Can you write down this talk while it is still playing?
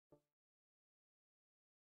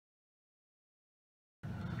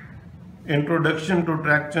Introduction to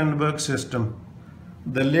Trachtenberg system.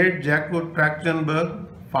 The late Jacob Trachtenberg,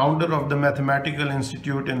 founder of the Mathematical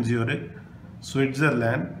Institute in Zurich,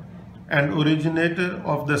 Switzerland, and originator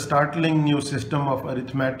of the startling new system of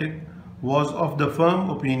arithmetic, was of the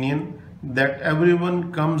firm opinion that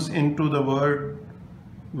everyone comes into the world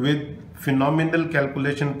with phenomenal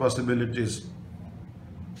calculation possibilities.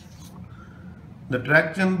 The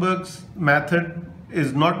Trachtenberg's method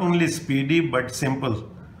is not only speedy but simple.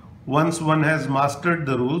 Once one has mastered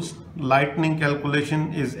the rules, lightning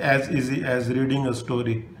calculation is as easy as reading a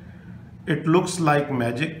story. It looks like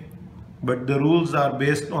magic, but the rules are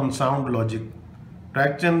based on sound logic.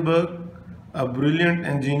 Trachtenberg, a brilliant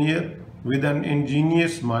engineer with an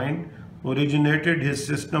ingenious mind, originated his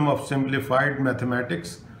system of simplified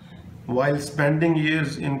mathematics while spending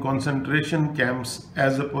years in concentration camps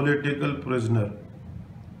as a political prisoner.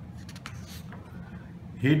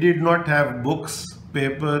 He did not have books,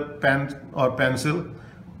 paper, pen or pencil,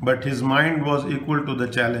 but his mind was equal to the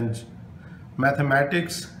challenge.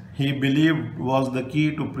 Mathematics, he believed, was the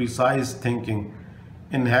key to precise thinking.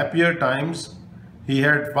 In happier times, he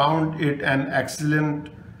had found it an excellent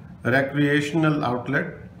recreational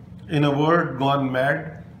outlet. In a world gone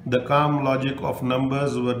mad, the calm logic of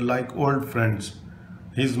numbers were like old friends.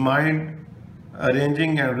 His mind,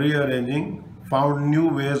 arranging and rearranging, found new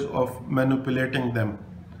ways of manipulating them.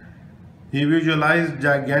 He visualized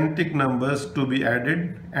gigantic numbers to be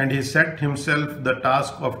added, and he set himself the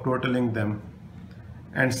task of totaling them.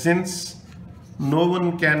 And since no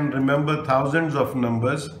one can remember thousands of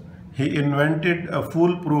numbers, he invented a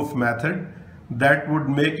foolproof method that would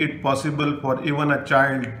make it possible for even a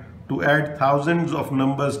child to add thousands of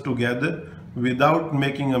numbers together without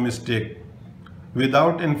making a mistake,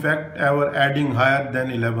 without in fact ever adding higher than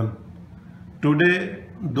 11. Today,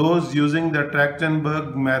 those using the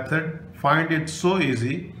Trachtenberg method find it so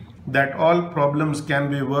easy that all problems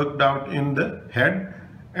can be worked out in the head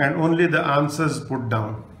and only the answers put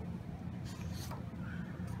down.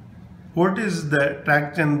 What is the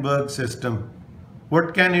Trachtenberg system?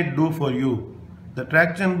 What can it do for you? The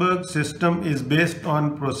Trachtenberg system is based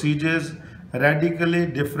on procedures radically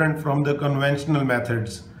different from the conventional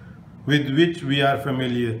methods with which we are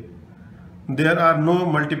familiar. There are no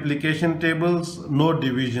multiplication tables, no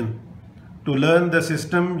division. To learn the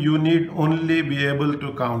system, you need only be able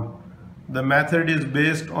to count. The method is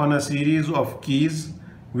based on a series of keys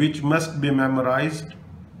which must be memorized.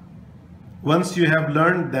 Once you have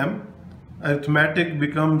learned them, arithmetic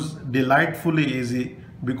becomes delightfully easy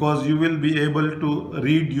because you will be able to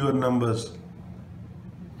read your numbers.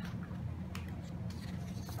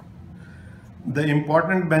 The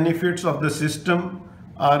important benefits of the system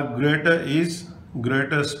are greater ease,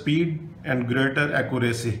 greater speed, and greater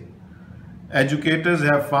accuracy. Educators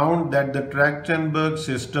have found that the Trachtenberg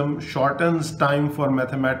system shortens time for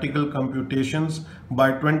mathematical computations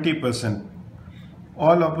by 20%.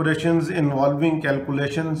 All operations involving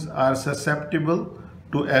calculations are susceptible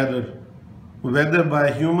to error, whether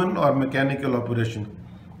by human or mechanical operation.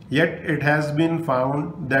 Yet it has been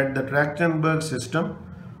found that the Trachtenberg system,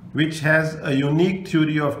 which has a unique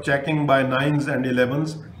theory of checking by 9s and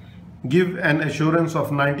 11s, give an assurance of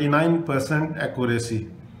 99% accuracy.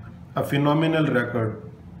 A phenomenal record.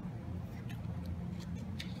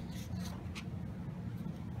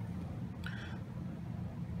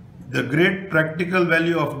 The great practical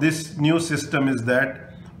value of this new system is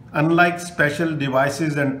that, unlike special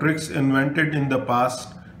devices and tricks invented in the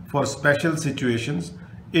past for special situations,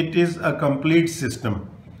 it is a complete system,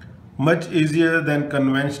 much easier than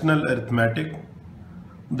conventional arithmetic.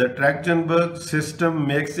 The Trachtenberg system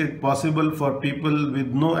makes it possible for people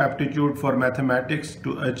with no aptitude for mathematics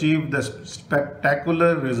to achieve the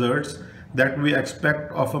spectacular results that we expect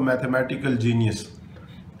of a mathematical genius.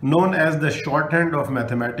 Known as the shorthand of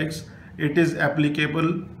mathematics, it is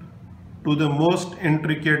applicable to the most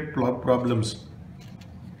intricate problems.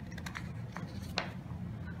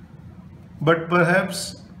 But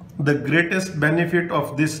perhaps the greatest benefit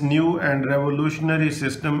of this new and revolutionary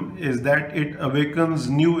system is that it awakens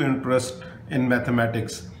new interest in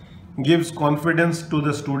mathematics, gives confidence to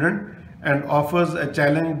the student, and offers a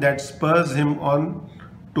challenge that spurs him on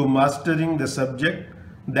to mastering the subject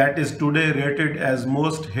that is today rated as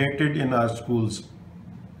most hated in our schools.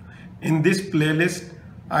 In this playlist,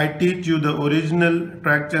 I teach you the original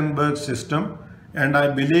Trachtenberg system, and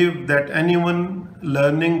I believe that anyone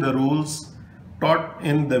learning the rules taught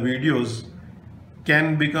in the videos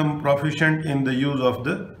can become proficient in the use of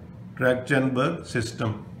the Trachtenberg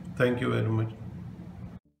system. Thank you very much.